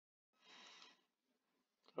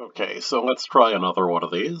Okay, so let's try another one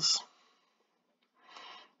of these.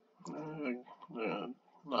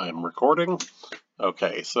 I'm recording.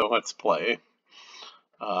 Okay, so let's play.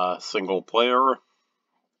 Single player,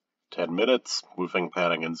 10 minutes, moving,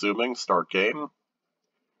 panning, and zooming, start game.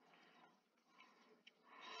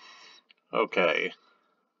 Okay.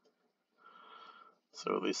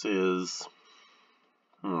 So this is...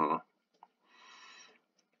 Looks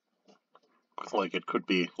like it could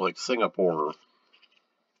be like Singapore,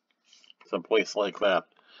 someplace like that.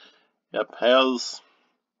 Yep, has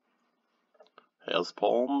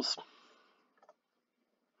palms.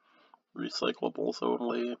 Recyclables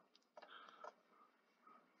only.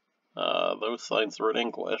 Those signs are in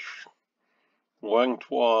English. Wang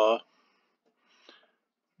Tua.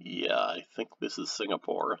 Yeah, I think this is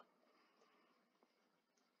Singapore.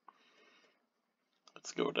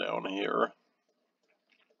 Let's go down here.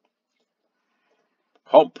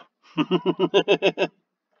 Hump. Let's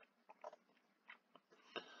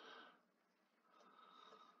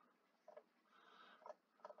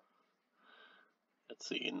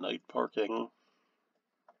see, night parking.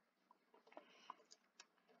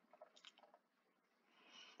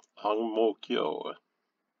 Ang Mo Kyo.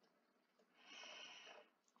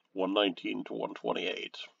 119 to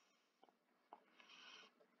 128.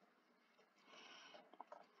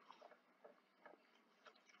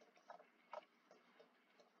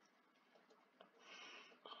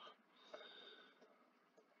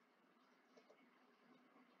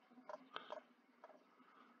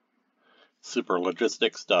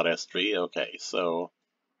 Superlogistics.sg. Okay, so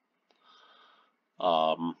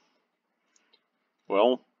well,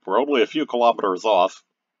 we're only a few kilometers off.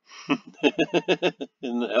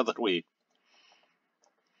 Now that we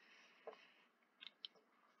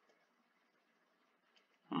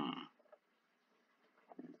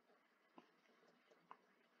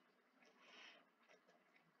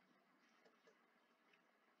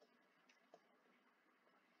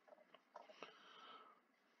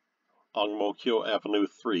Ang Mo Kyo Avenue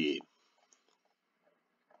 3.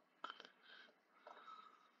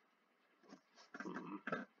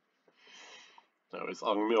 Now, is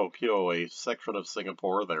Ang Mo Kyo a section of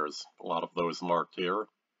Singapore? There's a lot of those marked here.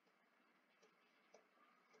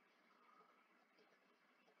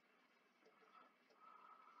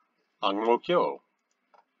 Ang Mo Kyo.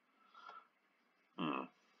 Ang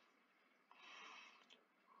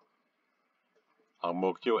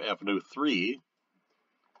Mo Kyo Avenue 3.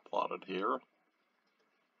 Plotted here.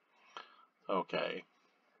 Okay.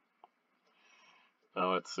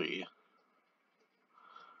 Now let's see.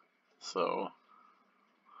 So,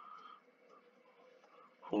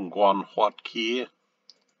 Hung Guan Huat Ki.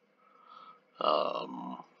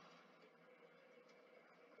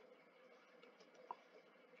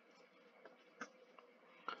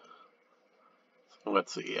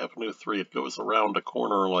 Let's see, Avenue 3, it goes around a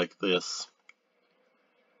corner like this.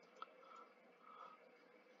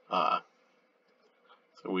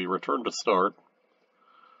 So we return to start.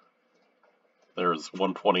 There's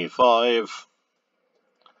 125,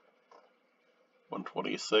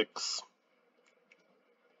 126,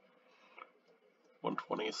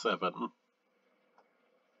 127.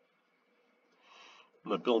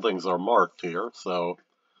 The buildings are marked here, so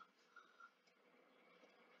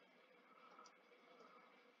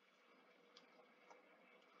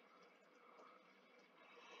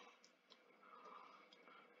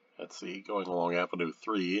let's see, going along Avenue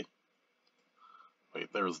 3. Wait,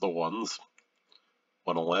 there's the ones.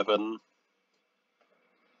 111,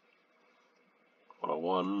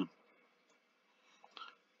 101,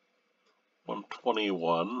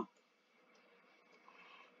 121.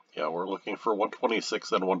 Yeah, we're looking for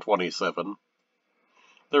 126 and 127.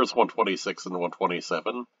 There's 126 and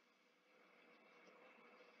 127.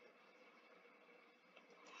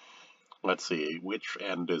 Let's see, which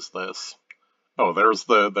end is this? Oh, there's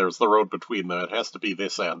the road between them. It has to be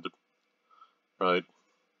this end, right?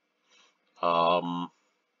 All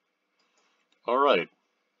right,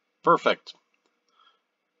 perfect.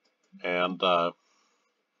 And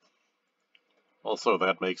also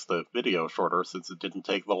that makes the video shorter since it didn't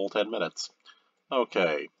take the whole 10 minutes.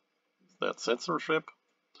 Okay, is that censorship?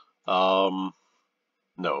 No,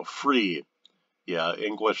 free. Yeah,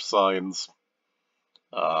 English signs.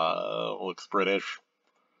 Looks British.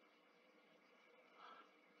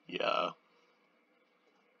 Yeah.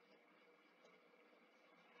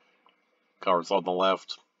 Cars on the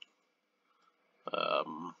left.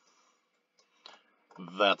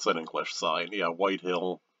 That's an English sign. Yeah,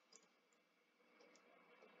 Whitehill.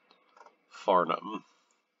 Farnham.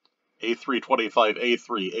 A325,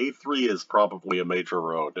 A3. A3 is probably a major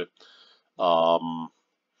road.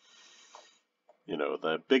 You know,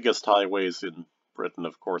 the biggest highways in Britain,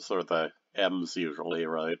 of course, are the M's usually,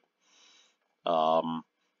 right? Um,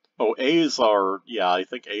 oh, A's are, yeah, I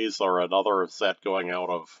think A's are another set going out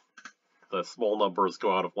of, the small numbers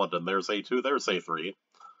go out of London. There's A2, there's A3.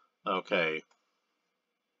 Okay.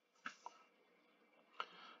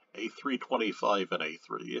 A325 and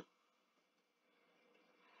A3.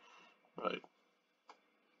 Right.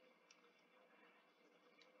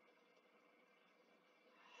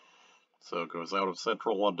 So it goes out of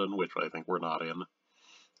central London, which I think we're not in.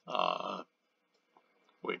 Uh,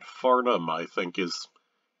 wait, Farnham, I think is,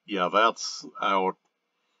 yeah, that's out.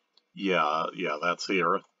 Yeah, that's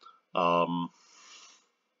here. Um,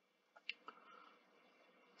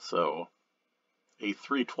 so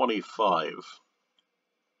A325.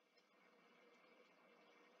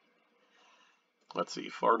 Let's see,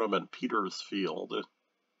 Farnham and Petersfield.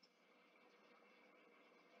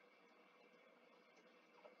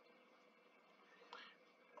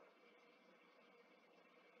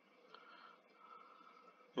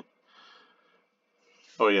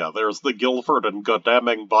 Oh yeah, there's the Guildford and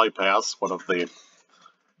Godalming bypass, one of the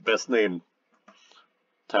best named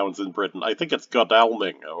towns in Britain. I think it's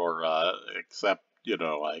Godalming, or except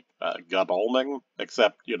like Godalming.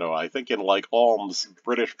 Except I think in like Alms,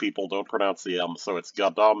 British people don't pronounce the M, so it's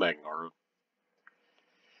Godalming or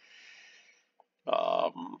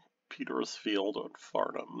Petersfield and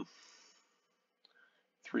Farnham.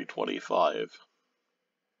 325.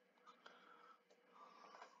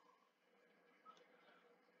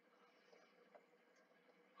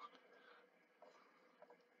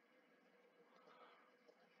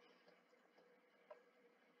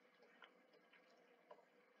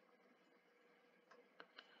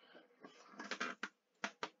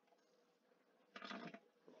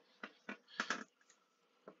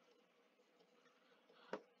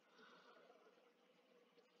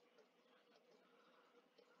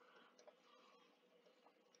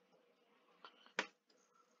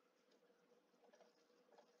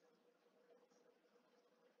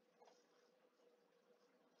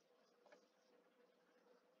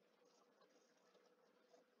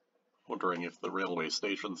 Wondering if the railway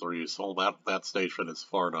stations are useful. That station is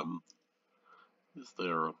Farnham. Is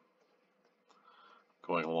there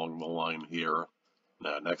going along the line here?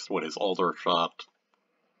 No, next one is Aldershot,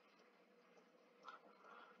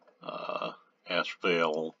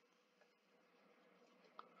 Ashvale.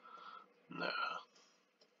 Nah,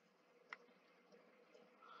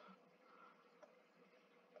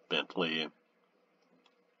 Bentley.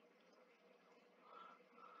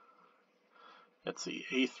 Let's see,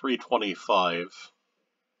 A325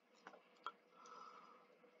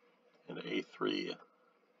 and A3.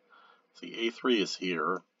 See, A3 is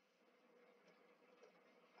here.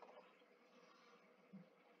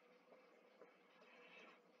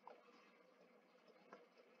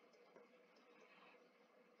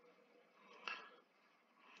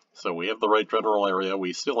 So we have the right general area.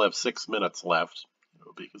 We still have 6 minutes left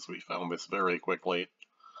because we found this very quickly.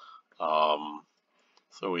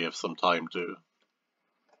 So we have some time to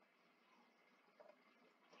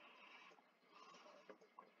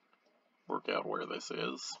work out where this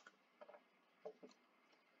is.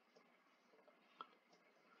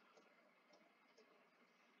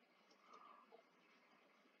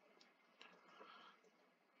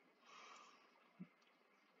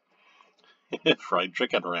 Fried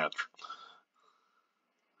chicken ranch.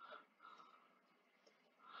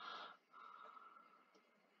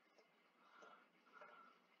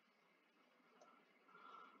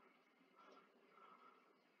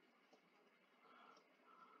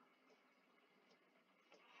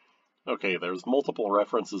 Okay, there's multiple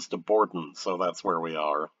references to Borden, so that's where we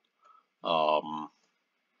are.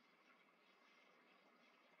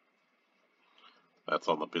 That's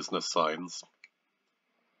on the business signs.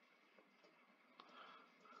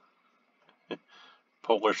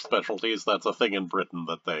 Polish specialties, that's a thing in Britain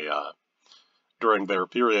that they, during their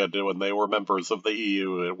period when they were members of the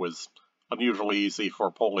EU, it was unusually easy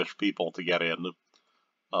for Polish people to get in.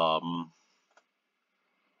 And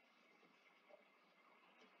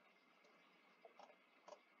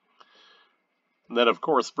then, of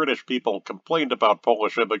course, British people complained about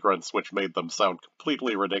Polish immigrants, which made them sound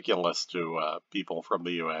completely ridiculous to people from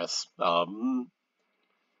the US. Borden.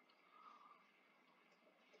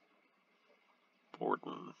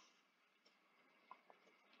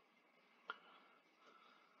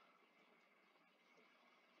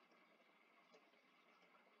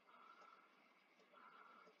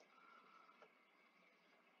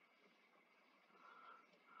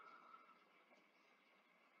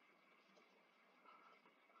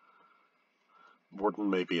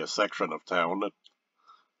 Borden may be a section of town.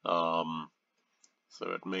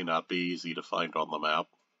 so it may not be easy to find on the map.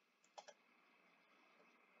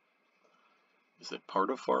 Is it part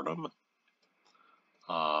of Farnham?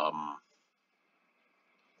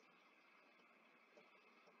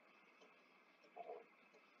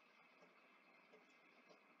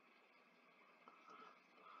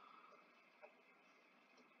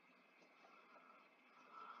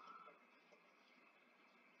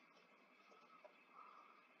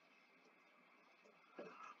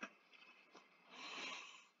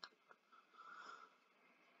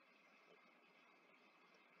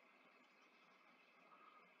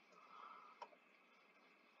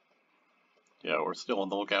 Yeah, we're still on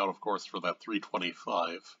the lookout, of course, for that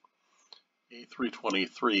 325.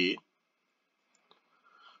 A323.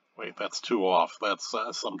 Wait, that's 2 off. That's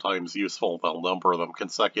sometimes useful. They'll number them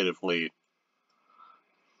consecutively.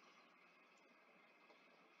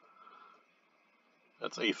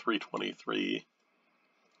 That's A323.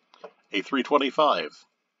 A325.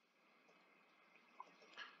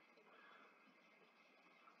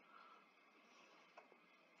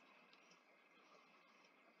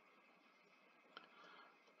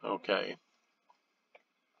 Okay.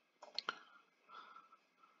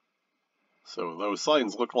 So those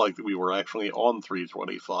signs look like we were actually on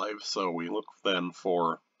 325, so we look then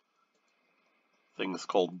for things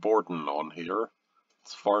called Borden on here.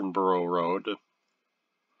 It's Farnborough Road,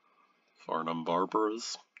 Farnham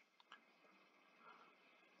Barbers,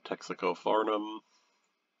 Texaco Farnham.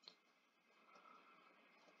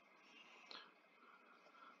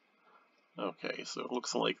 Okay, so it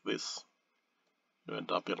looks like this you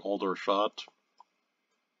end up at Aldershot.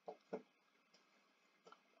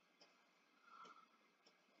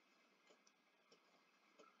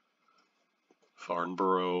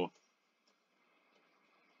 Farnborough.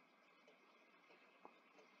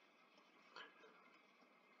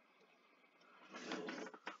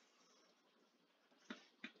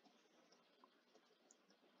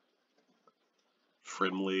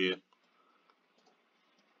 Frimley.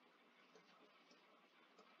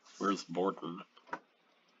 Where's Borden?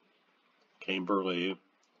 Camberley.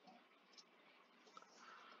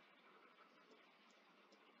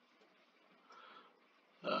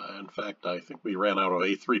 In fact, I think we ran out of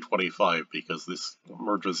A325 because this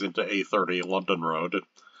merges into A30 London Road.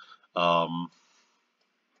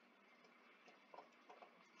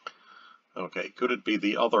 Okay, could it be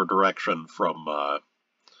the other direction from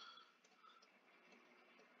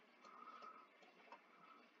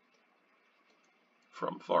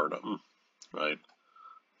Farnham? Right.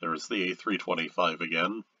 There's the A325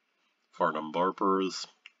 again. Farnham Barbers.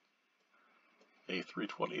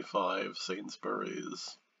 A325,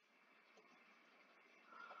 Sainsbury's.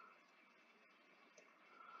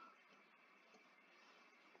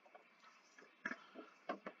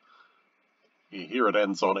 Here it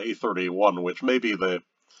ends on A31, which may be the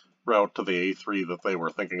route to the A3 that they were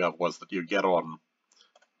thinking of, was that you get on,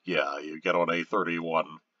 yeah, you get on A31,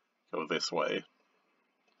 go this way.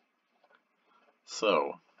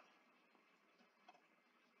 So,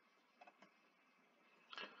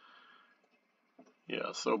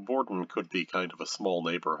 yeah, so Borden could be kind of a small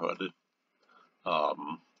neighborhood.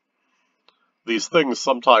 These things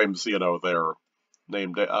sometimes, you know, they're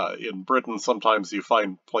named, in Britain, sometimes you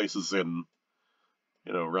find places in,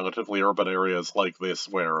 you know, relatively urban areas like this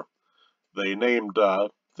where they named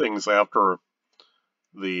things after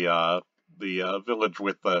the village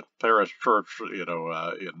with the parish church, you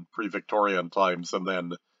know, in pre-Victorian times, and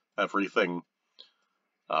then everything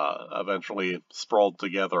eventually sprawled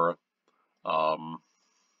together.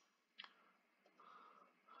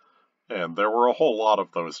 And there were a whole lot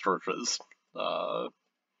of those churches. You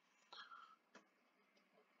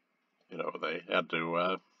know, they had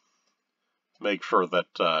to make sure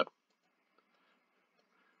that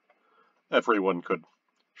everyone could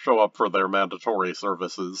show up for their mandatory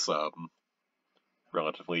services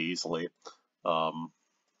relatively easily.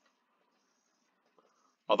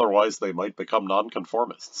 Otherwise, they might become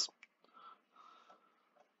nonconformists.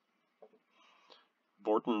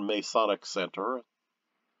 Borden Masonic Center.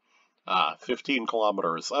 15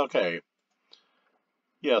 kilometers. Okay.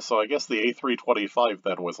 Yeah, so I guess the A325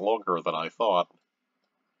 then was longer than I thought.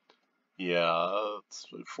 Yeah, it's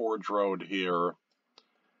Forge Road here.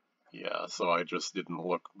 Yeah, so I just didn't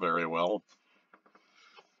look very well.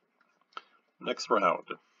 Next round.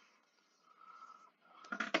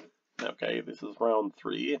 Okay, this is round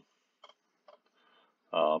 3.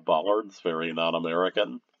 Bollards, very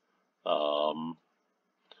non-American.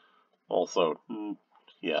 Also,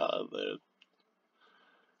 yeah, the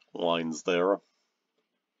lines there.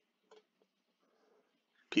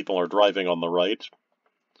 People are driving on the right,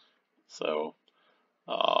 so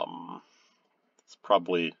it's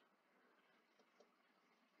probably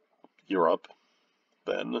Europe,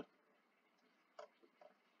 then.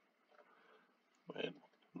 Wait,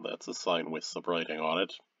 that's a sign with some writing on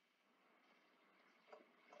it.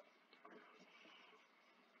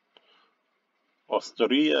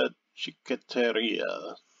 Osteria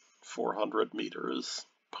Chiqueteria, 400 meters.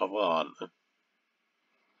 Pavan.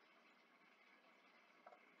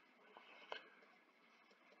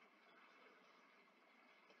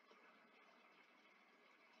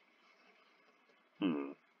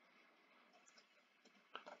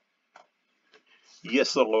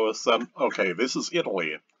 Jesolo. Okay, this is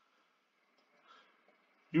Italy.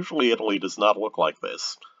 Usually Italy does not look like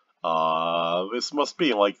this. This must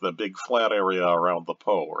be like the big flat area around the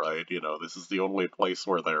Po, right? You know, this is the only place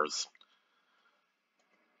where there's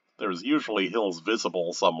usually hills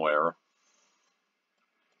visible somewhere.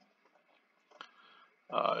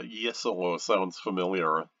 Jesolo sounds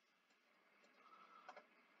familiar.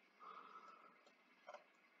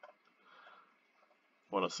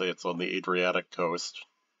 I want to say it's on the Adriatic coast.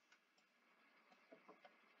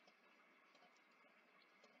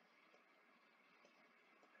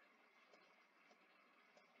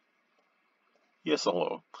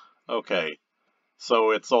 Jesolo. Okay.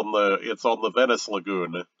 So it's on the Venice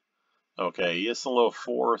Lagoon. Okay, Jesolo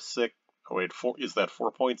 4.6. Oh wait, is that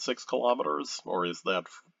 4.6 kilometers or is that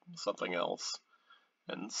something else?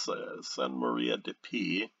 And San Maria di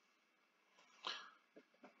P.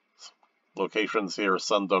 Locations here: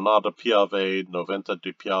 San Donato Piave, Noventa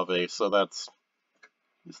di Piave. So that's.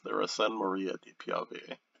 Is there a San Maria di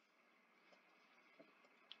Piave?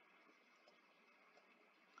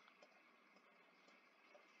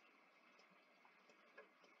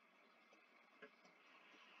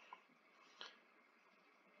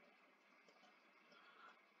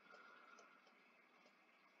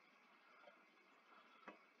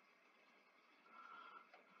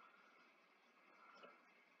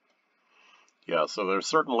 Yeah, so there's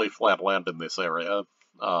certainly flat land in this area.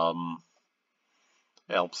 Alps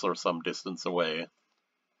are some distance away.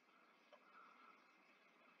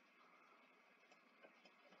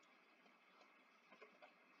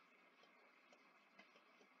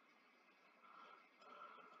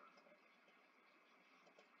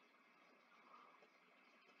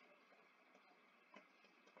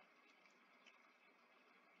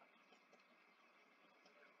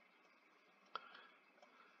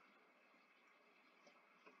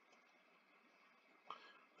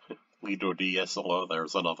 Lido di Jesolo,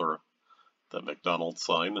 there's another, the McDonald's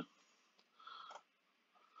sign.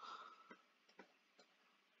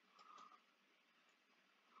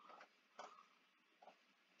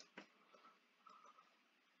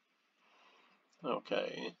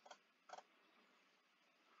 Okay.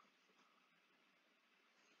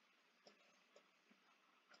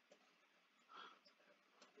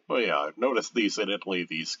 Well, yeah, I've noticed these in Italy,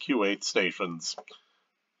 these Q8 stations.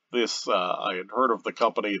 This, I had heard of the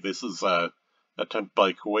company. This is a attempt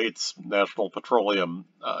by Kuwait's National Petroleum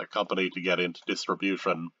Company to get into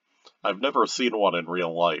distribution. I've never seen one in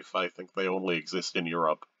real life. I think they only exist in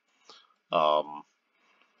Europe. Not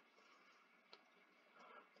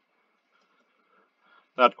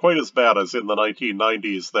quite as bad as in the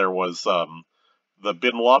 1990s. There was the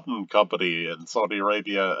Bin Laden company in Saudi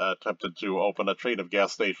Arabia attempted to open a chain of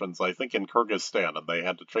gas stations, I think in Kyrgyzstan, and they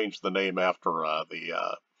had to change the name after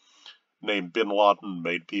the name Bin Laden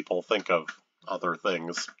made people think of other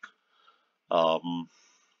things. Oh,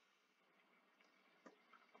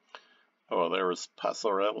 there's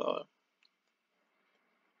Passarella.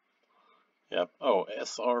 Yep. Oh,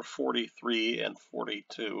 SR 43 and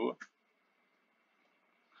 42.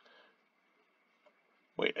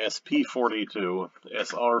 Wait, SP 42,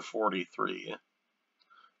 SR 43.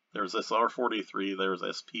 There's SR 43, there's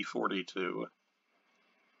SP 42.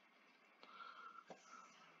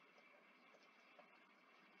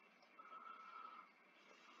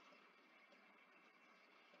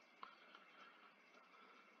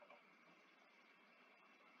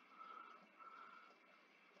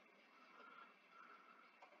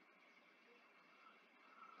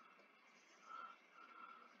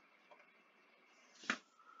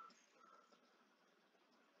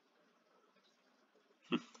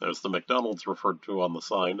 There's the McDonald's referred to on the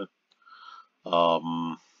sign.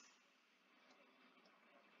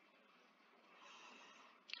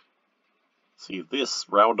 See, this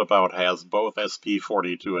roundabout has both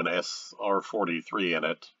SP42 and SR43 in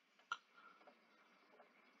it.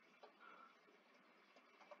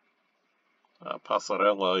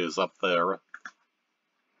 Passarella is up there.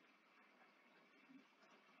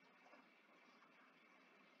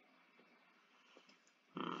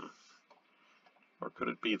 Or could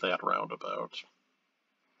it be that roundabout?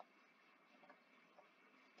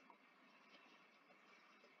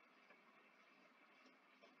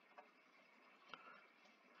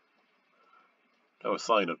 No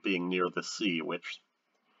sign of being near the sea, which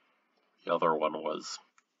the other one was.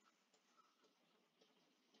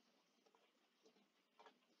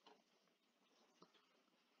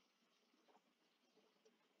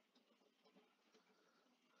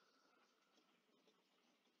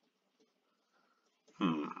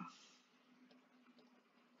 Hmm.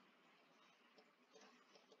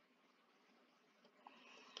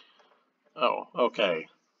 Oh, okay.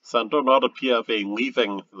 Santo not appear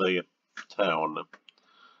leaving the town.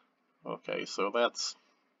 Okay, so that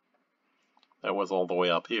was all the way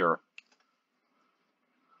up here.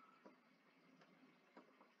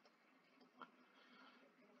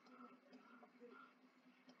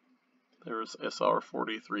 There's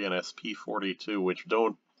SR43 and SP42, which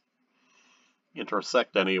don't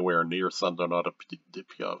intersect anywhere near Santo Nota di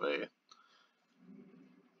Piave.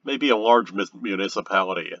 Maybe a large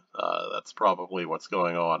municipality. That's probably what's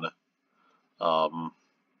going on.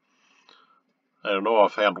 I don't know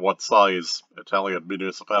offhand what size Italian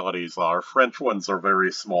municipalities are. French ones are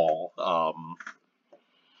very small,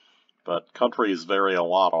 but countries vary a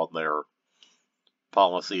lot on their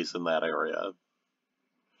policies in that area.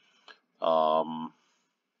 Um,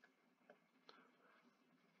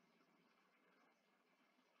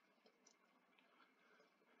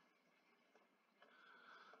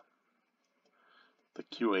 the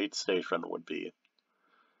Q8 station would be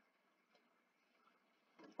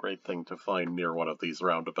a great thing to find near one of these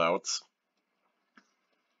roundabouts.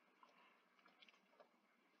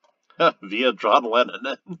 Via John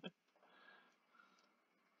Lennon.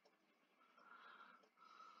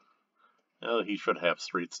 Well, he should have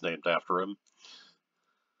streets named after him.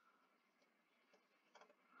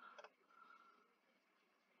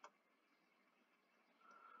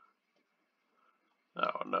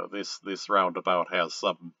 Oh no, this roundabout has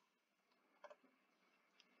some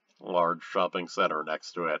large shopping center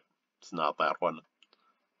next to it. It's not that one.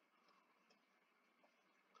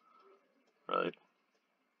 Right.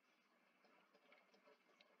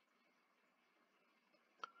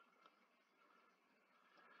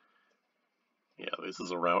 Yeah, this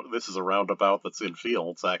is a roundabout that's in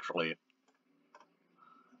fields, actually.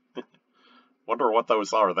 Wonder what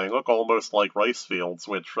those are. They look almost like rice fields,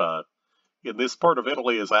 which in this part of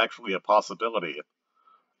Italy is actually a possibility.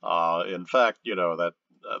 In fact, you know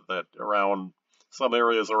that around some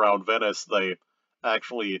areas around Venice, they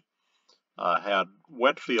actually had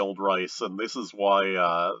wet field rice, and this is why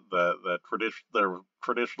their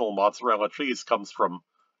traditional mozzarella cheese comes from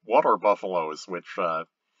water buffaloes, which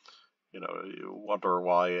you wonder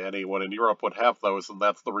why anyone in Europe would have those, and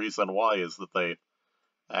that's the reason why, is that they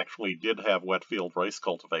actually did have wet field rice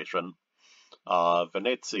cultivation.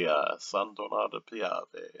 Venezia, San Donato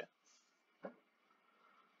Piave,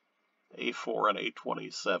 A4 and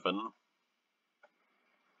A27.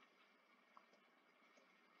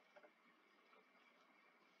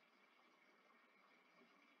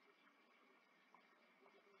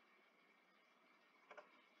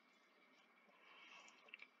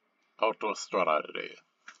 Autostrade.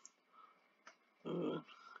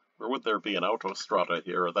 Where would there be an autostrada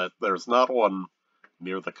here? That there's not one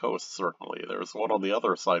near the coast, certainly. There's one on the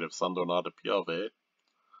other side of San Donato Piave.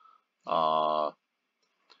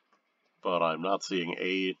 But I'm not seeing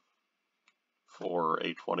A4,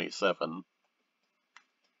 A27.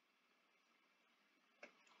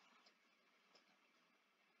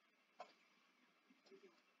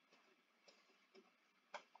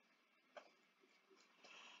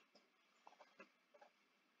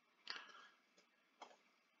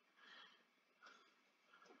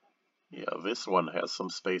 Yeah, this one has some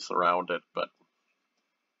space around it, but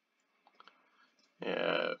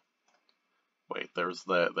yeah. Wait, there's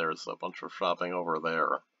a bunch of shopping over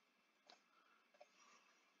there.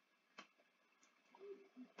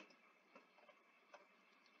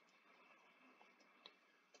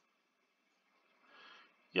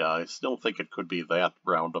 Yeah, I still think it could be that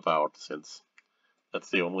roundabout, since that's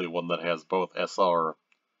the only one that has both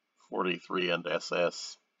SR43 and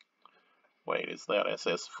SS. Wait, is that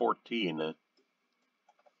SS14?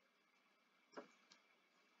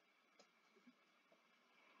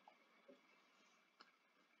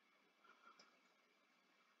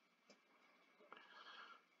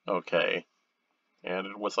 Okay, and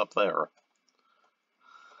it was up there.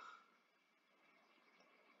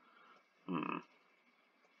 Hmm.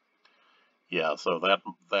 Yeah, so that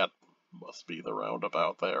must be the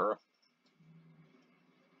roundabout there.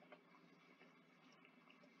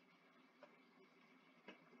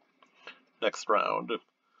 Next round.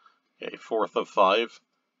 Okay, 4th of 5.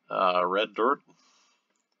 Red dirt.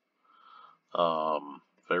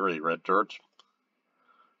 Very red dirt.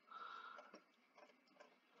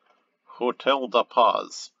 Hotel da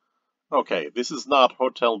Paz. Okay, this is not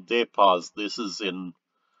Hotel de Paz. This is in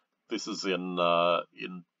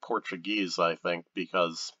Portuguese, I think,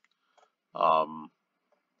 because um,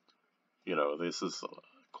 this is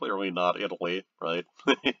clearly not Italy, right?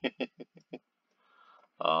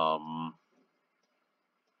 um,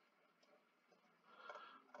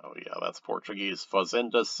 oh yeah, that's Portuguese.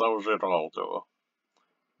 Fazenda São Geraldo,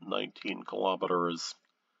 19 kilometers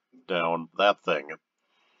down that thing.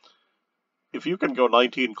 If you can go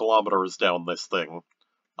 19 kilometers down this thing,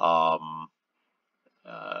 um,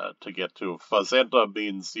 to get to fazenda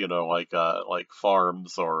means like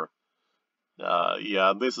farms or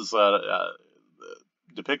yeah. This is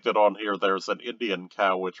depicted on here. There's an Indian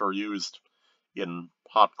cow which are used in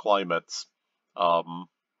hot climates. Um,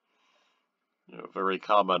 very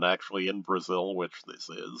common actually in Brazil, which this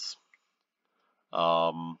is.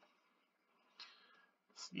 Um,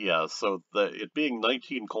 yeah, so it being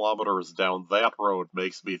 19 kilometers down that road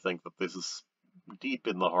makes me think that this is deep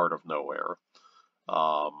in the heart of nowhere.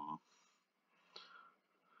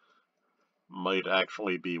 Might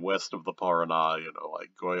actually be west of the Paraná,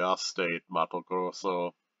 like Goiás State, Mato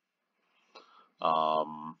Grosso.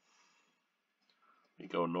 We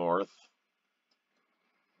go north.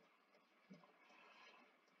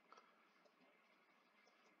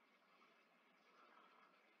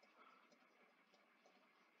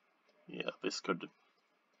 Yeah, this could...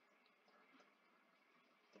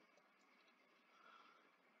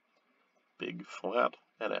 Big, flat,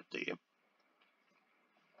 and empty.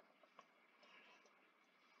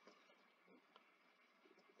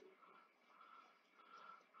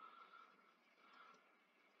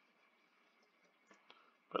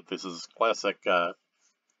 But this is classic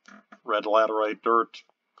red laterite dirt.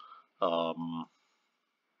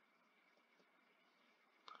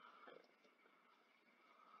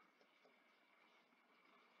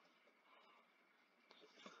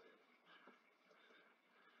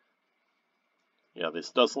 Yeah,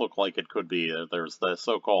 this does look like it could be. There's the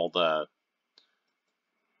so-called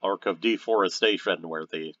arc of deforestation where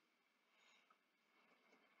the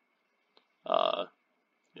uh,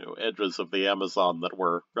 edges of the Amazon that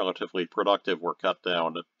were relatively productive were cut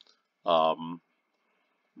down um,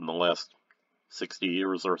 in the last 60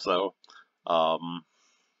 years or so.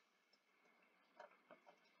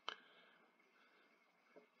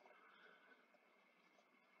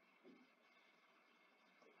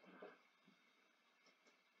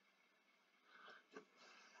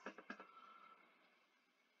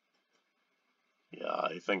 Yeah,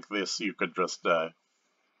 I think this you could just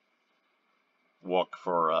walk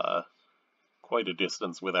for quite a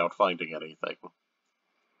distance without finding anything.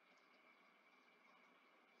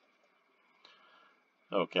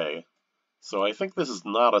 Okay, so I think this is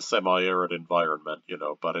not a semi-arid environment,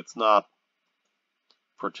 but it's not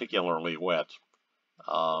particularly wet.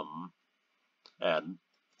 And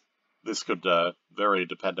this could vary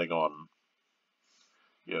depending on,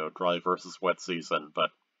 dry versus wet season,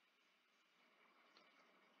 but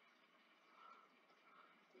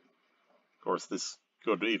of course this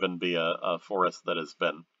could even be a forest that has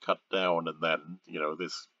been cut down and then,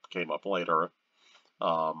 this came up later.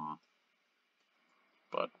 But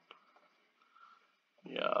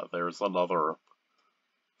yeah, there's another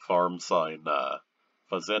farm sign,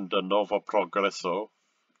 Fazenda Novo Progresso,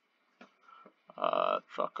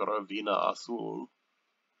 Chakra Vina Azul.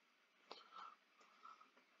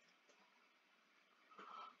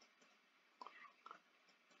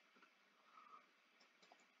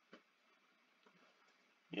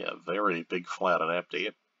 Yeah, very big, flat, and empty.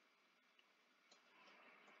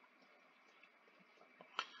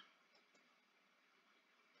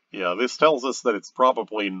 Yeah, this tells us that it's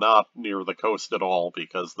probably not near the coast at all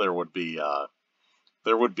because there would be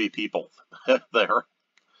people there.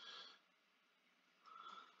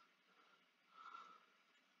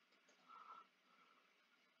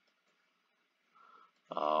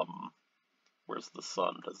 Um, where's the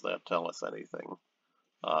sun? Does that tell us anything?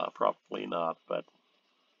 Probably not, but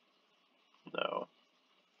no.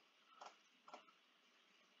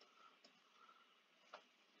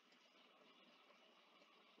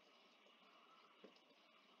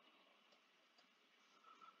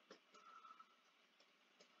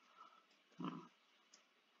 Hmm.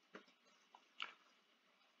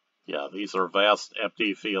 Yeah, these are vast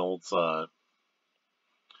empty fields.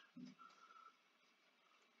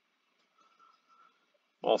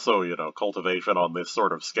 Also, cultivation on this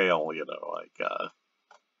sort of scale,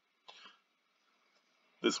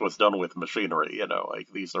 this was done with machinery, like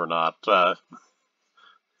these are not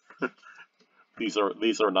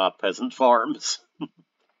these are not peasant farms.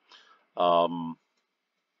 um,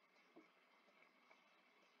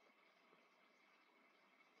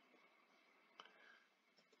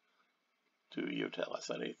 Do you tell us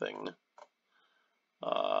anything?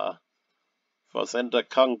 Fazenda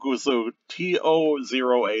Kanguzu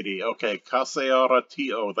TO080. Okay, Caseara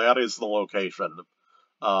TO, that is the location.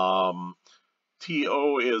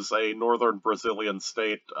 TO is a northern Brazilian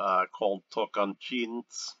state called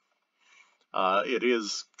Tocantins. It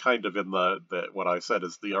is kind of in the what I said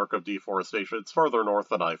is the arc of deforestation. It's further north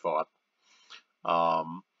than I thought.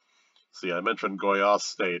 See, I mentioned Goiás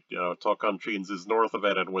State. You know, Tocantins is north of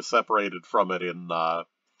it and was separated from it in at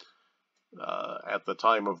the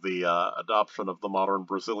time of the adoption of the modern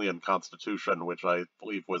Brazilian Constitution, which I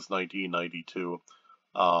believe was 1992.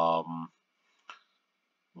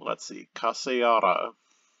 Let's see, Caseara,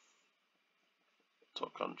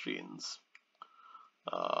 Tocantins.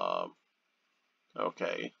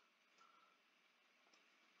 Okay.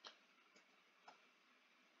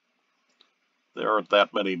 There aren't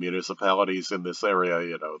that many municipalities in this area,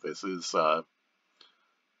 you know. This is so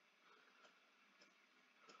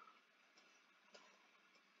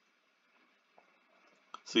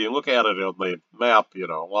you look at it on the map, you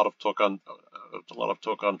know, a lot of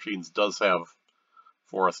Tocantins does have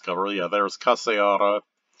forest cover. Yeah, there's Caseara.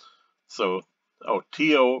 So, oh,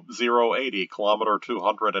 TO080, kilometer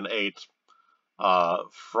 208.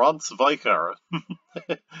 Franz Weicher.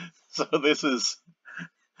 So this is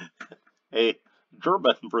a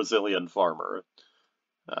German Brazilian farmer.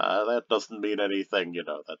 That doesn't mean anything, you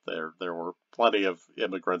know, that there were plenty of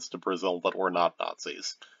immigrants to Brazil that were not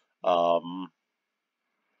Nazis.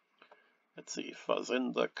 Let's see,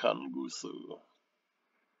 Fazenda Canguçu.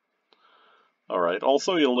 Alright,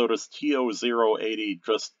 also you'll notice TO080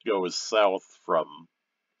 just goes south from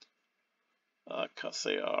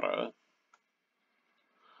Caseara.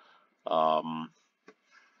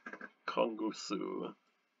 Canguçu.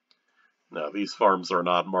 Now, these farms are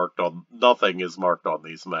not marked on, nothing is marked on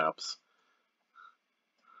these maps.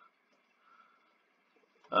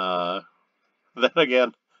 Then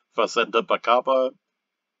again, Fazenda Bacaba,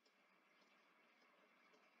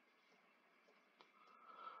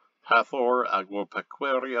 Hathor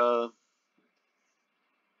Agropecuaria,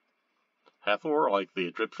 Hathor, like the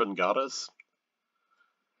Egyptian goddess.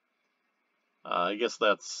 I guess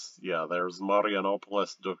that's, yeah, there's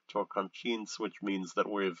Marianopolis do Tocantins, which means that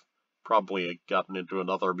we've probably gotten into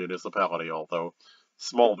another municipality, although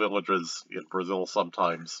small villages in Brazil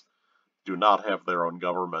sometimes do not have their own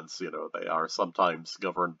governments, you know, they are sometimes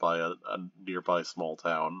governed by a nearby small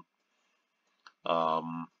town.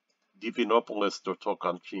 Divinopolis do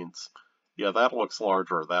Tocantins. Yeah, that looks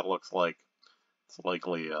larger. That looks like it's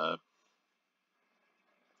likely,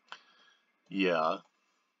 yeah.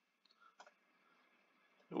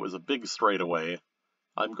 It was a big straightaway.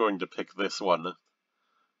 I'm going to pick this one.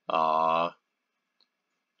 Yeah,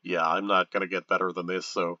 I'm not going to get better than this,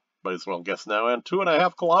 so might as well guess now. And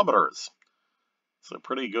 2.5 kilometers. So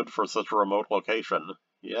pretty good for such a remote location.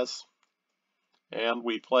 Yes. And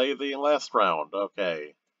we play the last round.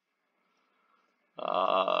 Okay.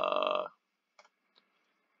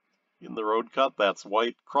 In the road cut, that's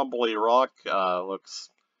white crumbly rock. Looks,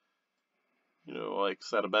 you know, like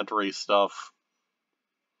sedimentary stuff.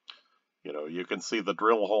 You know, you can see the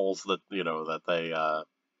drill holes that, you know, that they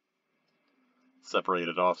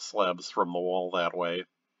separated off slabs from the wall that way.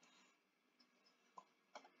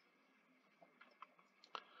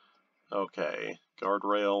 Okay,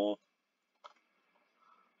 guardrail.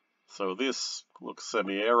 So this looks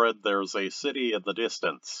semi-arid. There's a city in the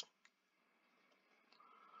distance.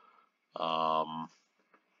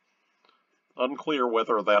 Unclear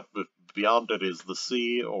whether that beyond it is the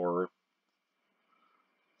sea or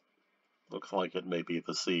looks like it may be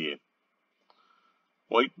the sea.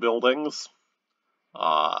 White buildings,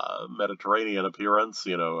 Mediterranean appearance,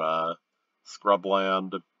 you know,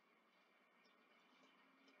 scrubland.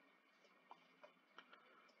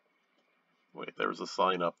 Wait, there's a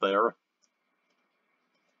sign up there.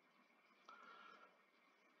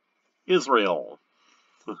 Israel.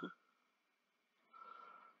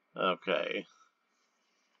 Okay.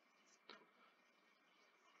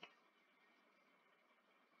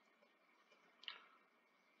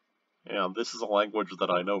 And this is a language that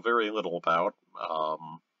I know very little about.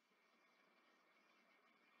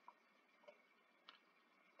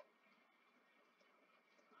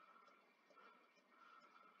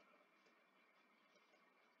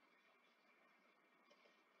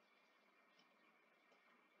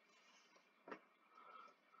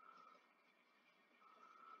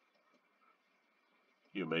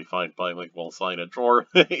 You may find bilingual signage, or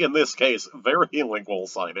in this case, very lingual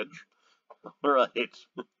signage. Right.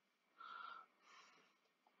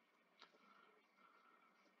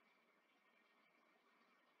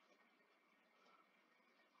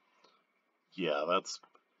 Yeah, that's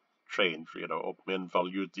change, Min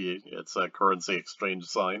Valuti, it's a currency exchange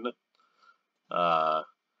sign. Uh,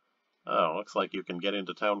 oh, looks like you can get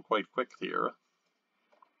into town quite quick here.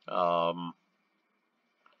 Um,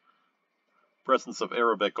 presence of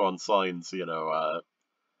Arabic on signs,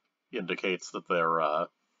 indicates that there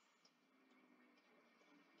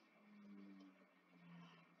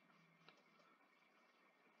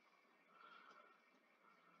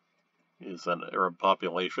is an Arab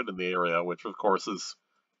population in the area, which of course is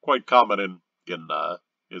quite common in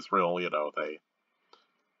Israel. They,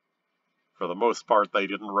 for the most part, they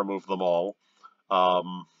didn't remove them all.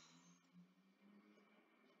 Um,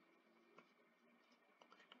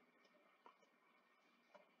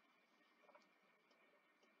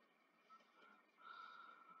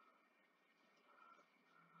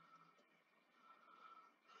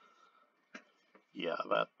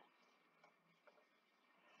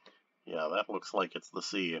 yeah, that looks like it's the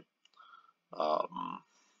sea. Um,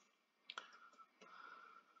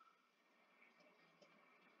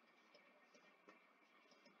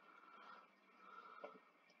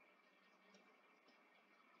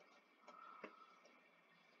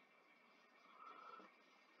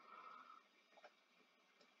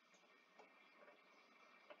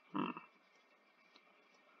 hmm.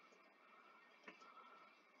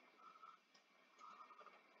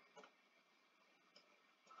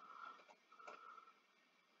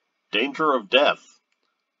 Danger of death.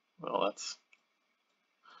 Well, that's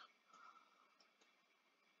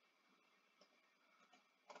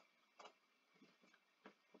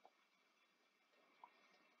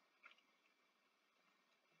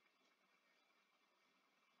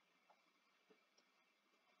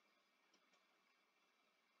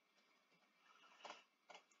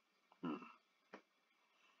hmm.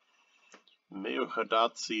 Meuha.co.il.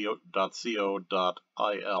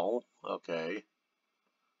 Okay.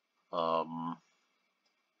 Um,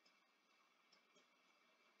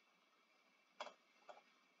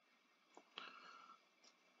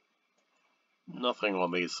 nothing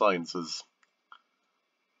on these signs has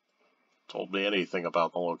told me anything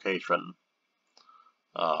about the location.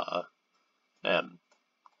 Uh, and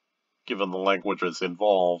given the languages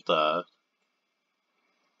involved,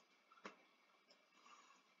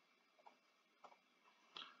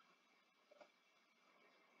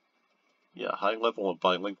 yeah, high level of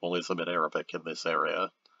bilingualism in Arabic in this area.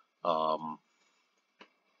 Um,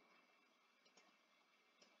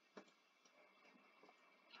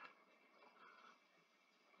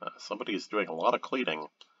 somebody's doing a lot of cleaning.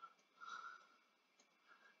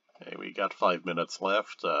 Okay, we got 5 minutes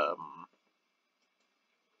left.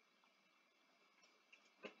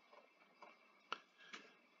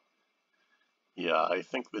 Yeah, I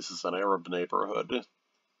think this is an Arab neighborhood.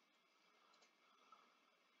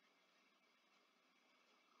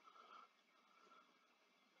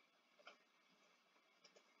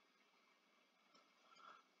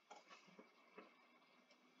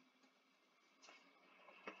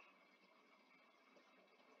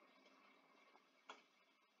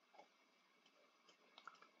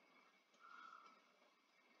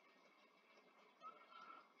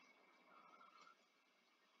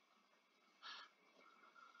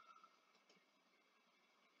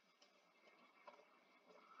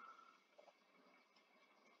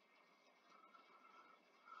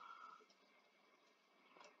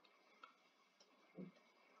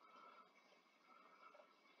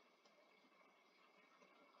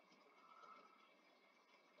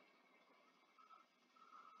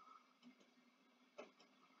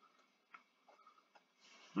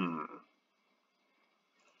 Hmm.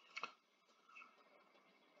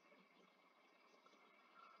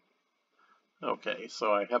 Okay,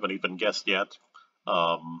 so I haven't even guessed yet.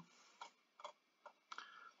 Um,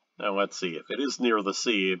 now let's see. If it is near the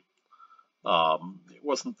sea, it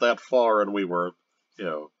wasn't that far, and we were, you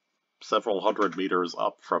know, several hundred meters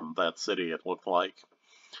up from that city. It looked like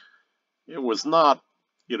it was not,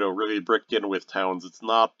 really bricked in with towns. It's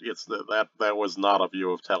not. That was not a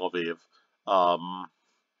view of Tel Aviv. Um,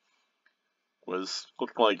 was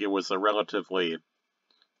looked like it was a relatively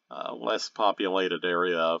less populated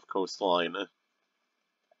area of coastline.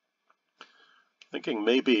 Thinking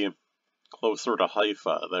maybe closer to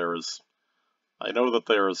Haifa. I know that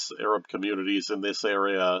there's Arab communities in this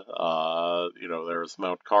area. There's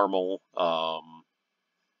Mount Carmel.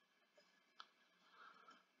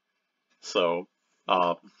 So,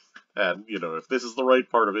 uh, and if this is the right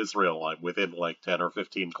part of Israel, I'm within like 10 or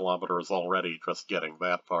 15 kilometers already just getting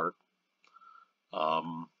that part.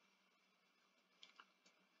 Um,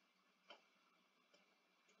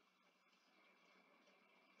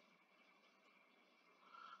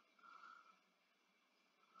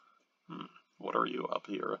 hmm. What are you up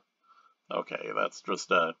here? Okay, that's just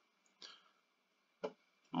a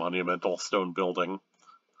monumental stone building,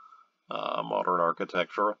 modern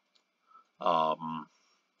architecture.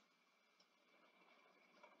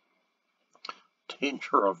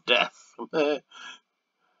 Danger of death. They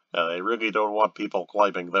really don't want people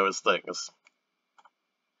climbing those things.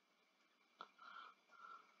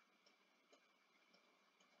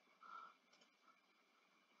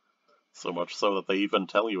 So much so that they even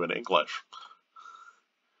tell you in English.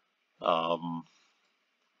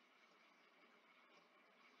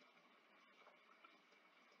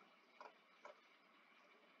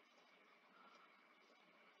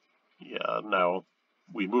 Yeah, now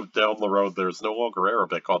we moved down the road. There's no longer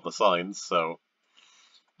Arabic on the signs, so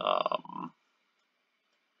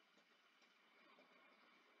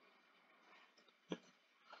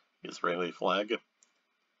Israeli flag.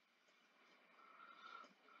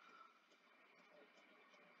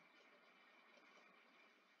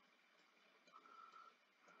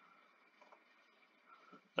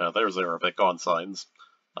 There's Arabic on signs.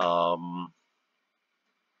 Um,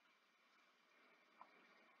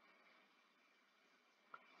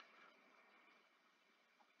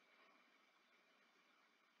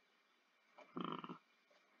 hmm.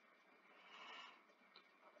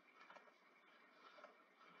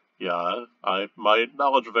 Yeah, my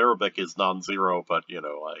knowledge of Arabic is non-zero, but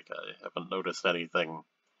like I haven't noticed anything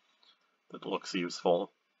that looks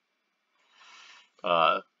useful.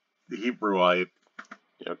 The Hebrew, I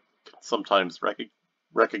sometimes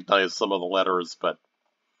recognize some of the letters, but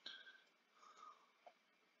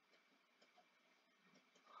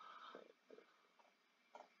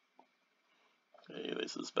hey,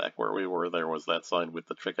 this is back where we were. There was that sign with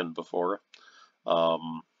the chicken before.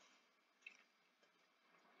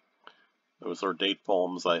 Those are date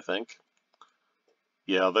palms, I think.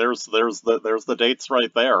 Yeah, there's the dates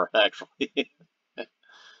right there, actually.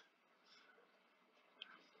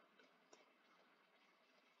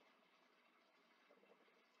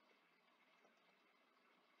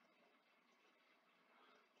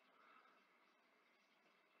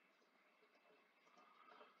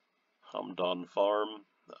 Hamdan Farm.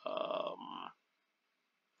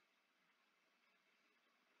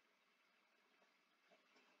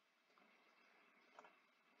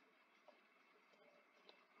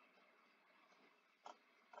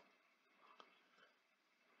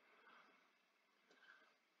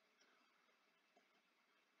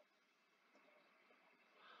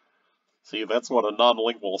 See, that's what a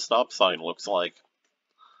non-lingual stop sign looks like.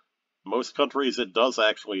 Most countries it does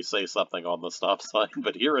actually say something on the stop sign,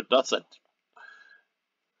 but here it doesn't.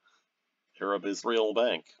 Arab Israel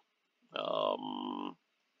Bank.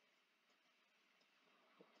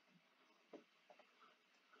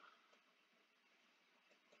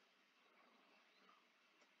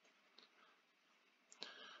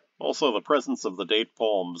 Also, the presence of the date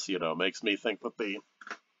palms, makes me think that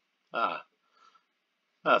ah,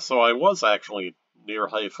 so I was actually near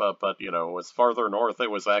Haifa, but, it was farther north. It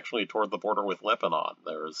was actually toward the border with Lebanon.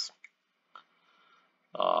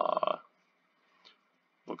 Uh,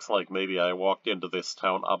 looks like maybe I walked into this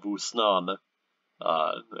town, Abu Snan,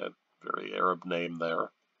 a very Arab name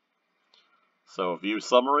there. So, view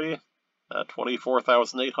summary,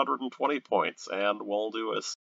 24,820 points, and we'll do a